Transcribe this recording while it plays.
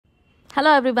Hello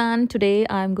everyone. Today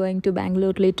I'm going to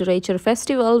Bangalore Literature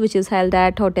Festival, which is held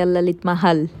at Hotel Lalit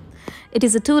Mahal. It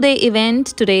is a 2-day event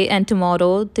today and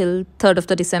tomorrow till 3rd of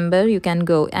the December. You can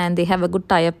go, and they have a good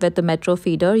tie-up with the metro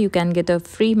feeder. You can get a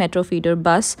free metro feeder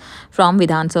bus from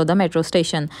Vidhan the metro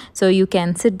station. So you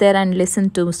can sit there and listen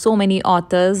to so many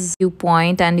authors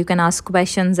viewpoint, and you can ask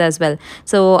questions as well.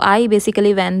 So I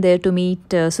basically went there to meet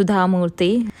Sudha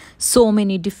Murthy. So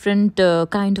many different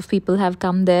kind of people have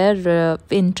come there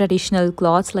in traditional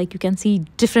clothes. Like you can see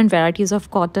different varieties of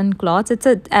cotton cloths. It's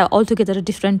a altogether a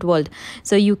different world.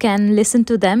 So you can listen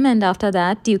to them, and after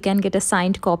that you can get a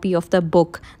signed copy of the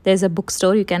book. There's a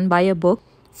bookstore, you can buy a book.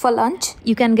 For lunch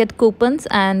you can get coupons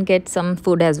and get some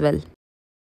food as well.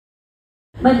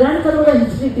 My grandfather was a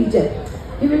history teacher.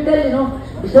 He will tell,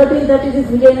 1336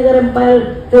 Vijayanagar Empire,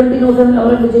 1707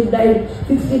 Aurangzeb died,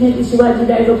 1680 Shivaji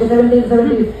died,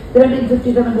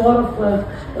 1757 War of War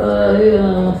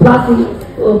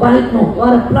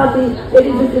of Plassey,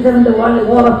 1857 the War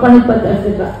of Panipat,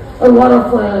 etc. or War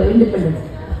of Independence.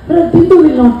 But Bindu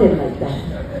will not tell like that.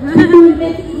 Bindu will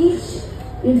make each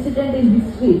incident in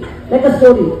history like a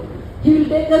story. He will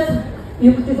take us,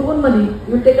 with his own money,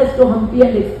 he will take us to Hampi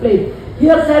and explain.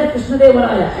 Here said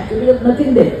Krishnadevaraya, actually there was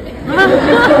nothing there.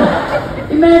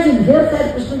 Imagine, here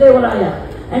said Krishnadevaraya,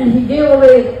 and he gave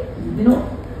away,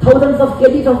 thousands of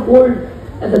kgs of gold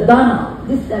as a dana,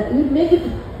 this, that. He will make it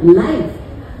live.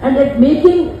 And that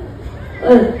making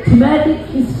a thematic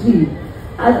history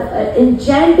as an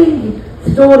enchanting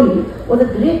story was a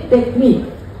great technique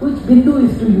which Bindu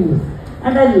used to use.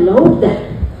 And I loved that.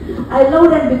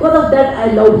 And because of that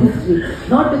I loved history.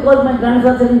 Not because my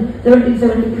grandfather said in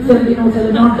 1776,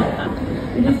 1707, not that.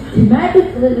 It is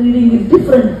thematic reading is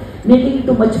different, making it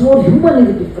to much more human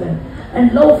is different.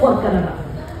 And love for Kannada.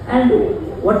 And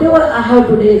whatever I have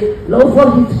today, love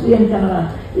for history and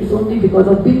Kannada, is only because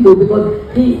of Bindu, because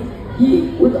he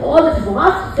with all its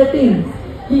vast settings,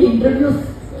 he introduced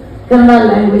Kannada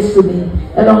language to me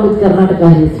along with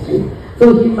Karnataka history.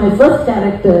 So he is my first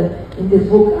character in this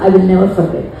book. I will never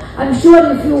forget. I'm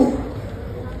sure if you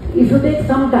take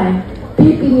some time,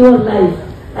 peep in your life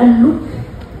and look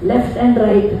left and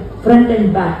right, front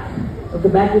and back. Okay,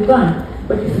 back you can't,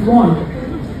 but if you want,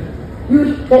 you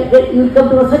will come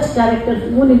to such characters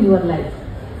even in your life.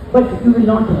 But you will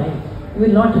not write. You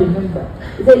will not remember.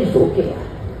 Then it's okay.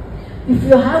 If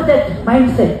you have that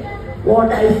mindset,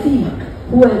 what I see,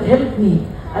 who has helped me,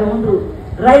 I want to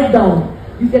write down.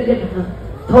 You can get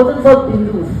thousands of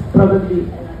Hindus probably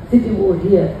sitting over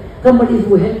here. Somebody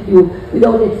who helped you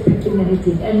without expecting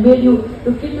anything and made you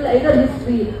to kindle either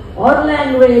history or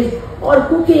language or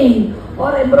cooking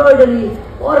or embroidery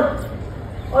or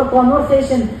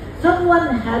conversation.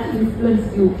 Someone has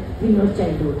influenced you in your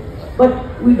childhood. But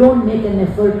we don't make an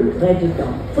effort to write it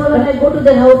down. So when I go to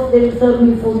their house, they will serve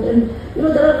me food, and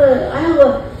I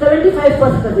have 75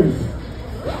 first cousins.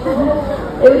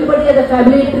 Everybody has a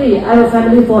family tree. I have a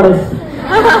family forest.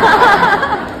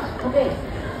 Okay,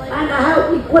 and I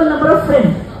have equal number of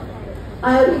friends.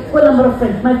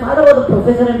 My father was a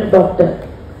professor and a doctor.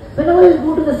 Whenever I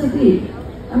go to the city,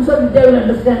 I'm sure Vidya will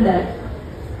understand that.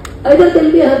 Either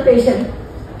they'll be her patient,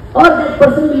 or that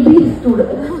person will be his student.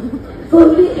 So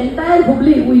the entire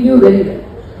Hubli we knew very well.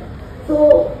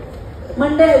 So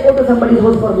Monday I go to somebody's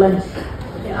house for lunch.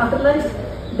 Okay, after lunch,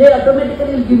 they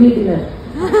automatically will give me dinner.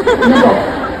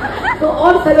 So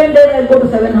all 7 days I go to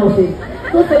 7 houses.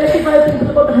 So 75 people,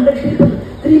 about 100 people.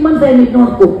 3 months I need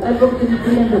not cook. I go to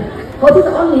 300. Houses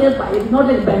are all nearby. It's not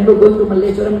like Bangalore going to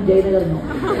Malleshwaram and Jayanagar. No.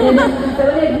 And in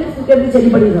 7-8 minutes you can reach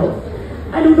anybody's house.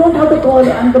 And you don't have to call,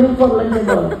 I'm coming for lunch and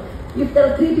all. If there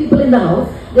are 3 people in the house,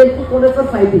 they'll put orders for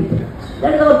 5 people.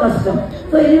 That is our custom.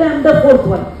 So anyway, I'm the 4th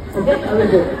one. Okay, I will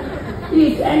go.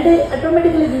 Eat, and they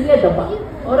automatically give me a dabba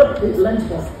or a lunch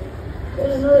box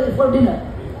for dinner.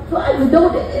 So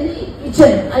without any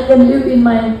kitchen, I can live in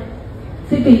my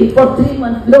city for 3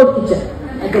 months without kitchen.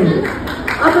 I can live.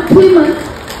 After 3 months,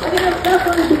 I can have just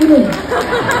from the beginning. So,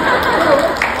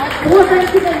 4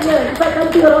 times in a year. If I come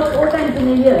to your house 4 times in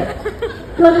a year,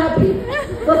 you are happy.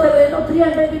 So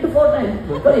 300 into 4 times.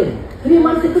 Sorry, 3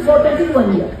 months into 4 times in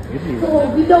 1 year. So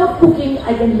without cooking,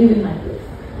 I can live in my place.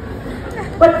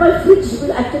 But my fridge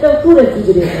will actually have 2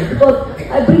 refrigerators because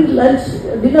I bring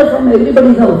dinner from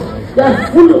everybody's house. They are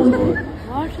full with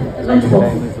lunch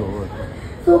boxes.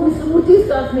 So Mr. Murty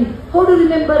asked me, how do you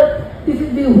remember this is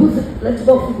whose lunch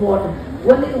box is what?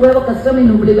 One is we have a custom in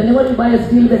Hubli. Whenever you buy a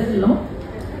steel vessel,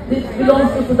 this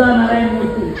belongs to Sudha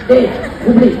Murthy. Date,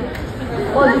 Hubli.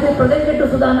 Or this is presented to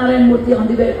Sudha Murthy on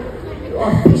the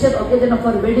auspicious occasion of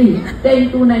her wedding,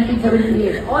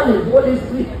 10/2/1978. All his whole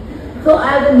history. So I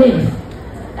have the names.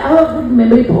 have a good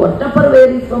memory power.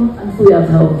 Tupperware is from Ansuya's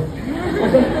house.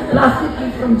 Okay, plastic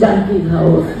is from Janki's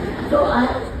house. So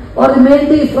or the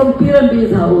mehndi is from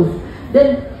Pirambi's house.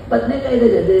 Then Padnekai,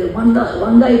 the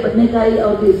Vangai Padnekai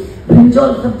or the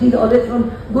brinjal sabji is always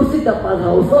from Gursi Tappa's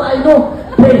house. So I know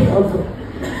trades also.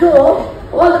 So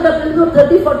all the dabas,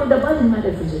 30-40 dabas in my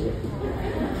refrigerator.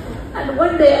 And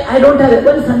one day I don't have,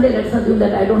 one Sunday let's assume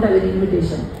that I don't have any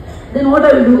invitation. Then what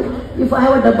I will do, if I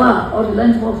have a dabba or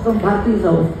lunch box from Bharti's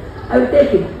house, I will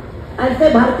take it. I'll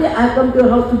say, Bharti, I have come to your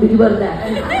house to deliver that.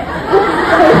 And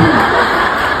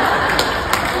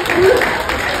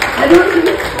I don't give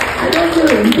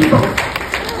empty box.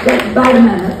 That's bad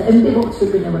manners. Empty box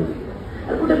should be never given.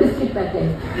 I'll put a biscuit packet.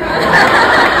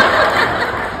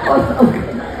 Or a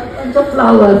bunch of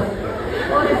flowers.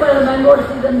 Or if I have a mango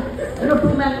season,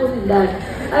 2 mangoes in that.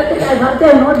 I think, Bharti, I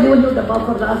have not given you dabba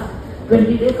for last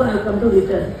 20 days, so I have come to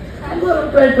return. I'll go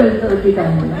around 12:30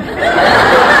 time.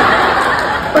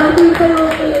 Bharti, you say,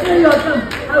 okay, you have come.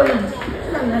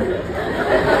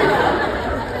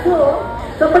 So,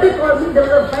 somebody called me, there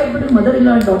was a fight between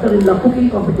mother-in-law and daughter-in-law cooking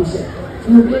competition.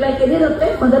 You would be like any other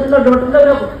place, mother-in-law,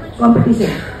 daughter-in-law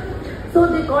competition. So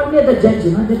they called me as a judge,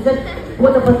 They said,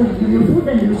 both of us will give you food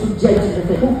and you should judge. I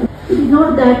said, oh, it is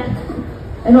not that,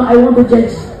 I want to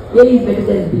judge A is better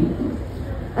than B.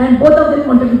 And both of them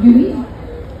wanted to give me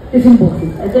tiffin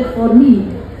boxes. I said, for me,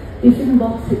 tiffin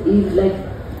box is like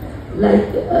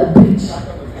a bridge.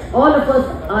 All of us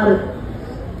are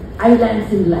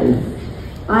islands in life.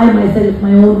 I myself,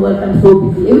 my own work, I'm so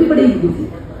busy. Everybody is busy.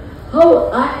 How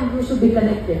I and you should be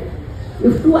connected?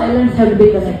 If two islands have to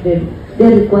be connected,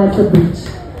 there requires a bridge.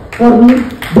 For me,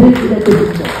 bridge is a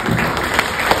tiffin box.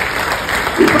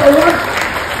 If I want,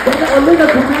 there's always a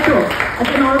tomato. I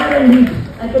can order and eat.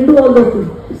 I can do all those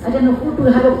things. I can afford to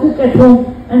have a cook at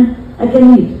home and I can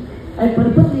eat. I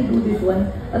purposely do this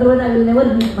one, otherwise I will never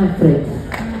meet my friends.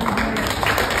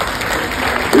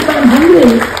 If I am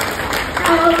hungry,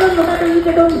 I also no matter eat,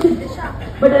 I don't eat.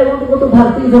 But I want to go to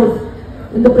Bharti's house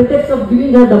in the pretext of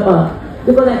giving her dabba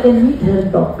because I can meet her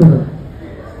and talk to her.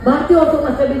 Bharti also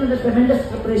must have been under tremendous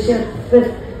pressure, stress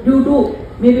due to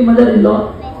maybe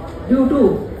mother-in-law, due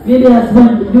to maybe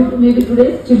husband, due to maybe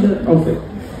today's children also.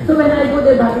 So when I go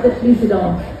there, Bharti said, please sit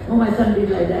down. Oh, my son did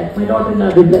like that, my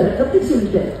daughter-in-law did like that, something she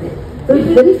will tell. So it's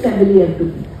very familiar to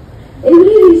me.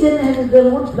 Every region has their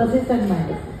own pluses and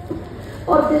minuses,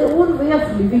 or their own way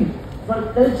of living. For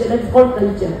culture, that's called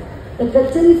culture. The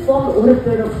culture is formed over a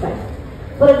period of time.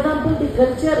 For example, the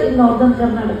culture in northern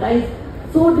Karnataka is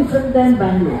so different than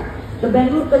Bangalore. The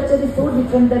Bangalore culture is so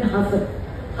different than Hassan.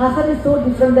 Hassan is so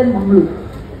different than Mangalore.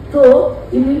 So,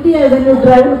 in India, when you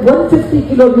travel 150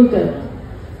 kilometers,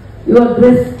 your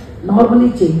dress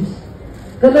normally change.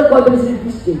 Color combination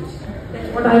is change.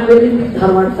 What I am wearing is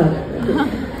Dharwad saree.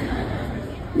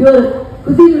 Your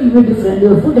cuisine will be different,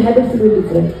 your food habits will be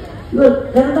different. Your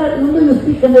Kannada, even though you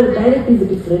speak Kannada, dialect is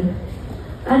different.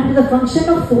 And it is a function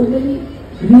of so many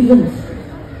reasons.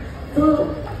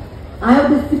 So, I have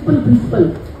this simple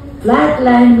principle. Flat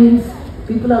land means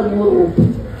people are more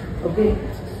open. Okay?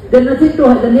 There is nothing to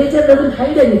hide. The nature doesn't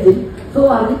hide anything. So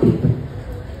are the people.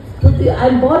 So I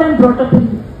am born and brought up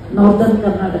in northern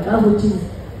Karnataka, which is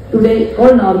today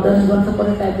called northern, once upon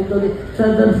a time it was the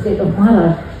southern state of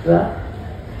Maharashtra,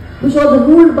 which was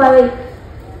ruled by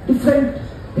different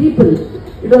people.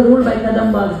 It was ruled by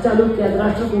Kadambas, Chalukyas,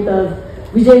 Rashtrakutas,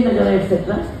 Vijayanagara,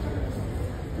 etc.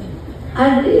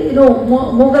 And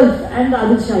Mughals and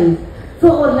Adilshahis.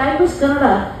 So our language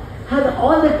Kannada has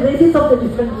all the traces of the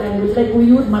different languages. Like we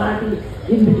use Marathi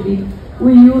in between,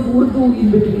 we use Urdu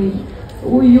in between,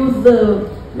 we use the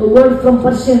words from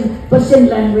Persian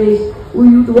language, we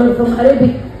use the word from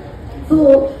Arabic.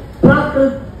 So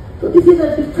Prakrit. So this is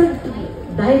a different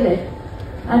dialect.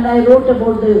 And I wrote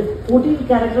about the 14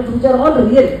 characters, which are all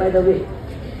real, by the way.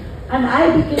 And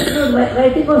I became,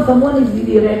 writing on someone is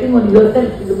easy, writing on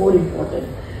yourself is more important.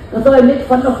 So I make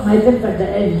fun of myself at the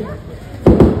end.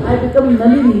 I become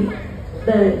Nalini,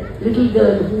 the little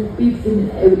girl who peeps in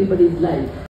everybody's life.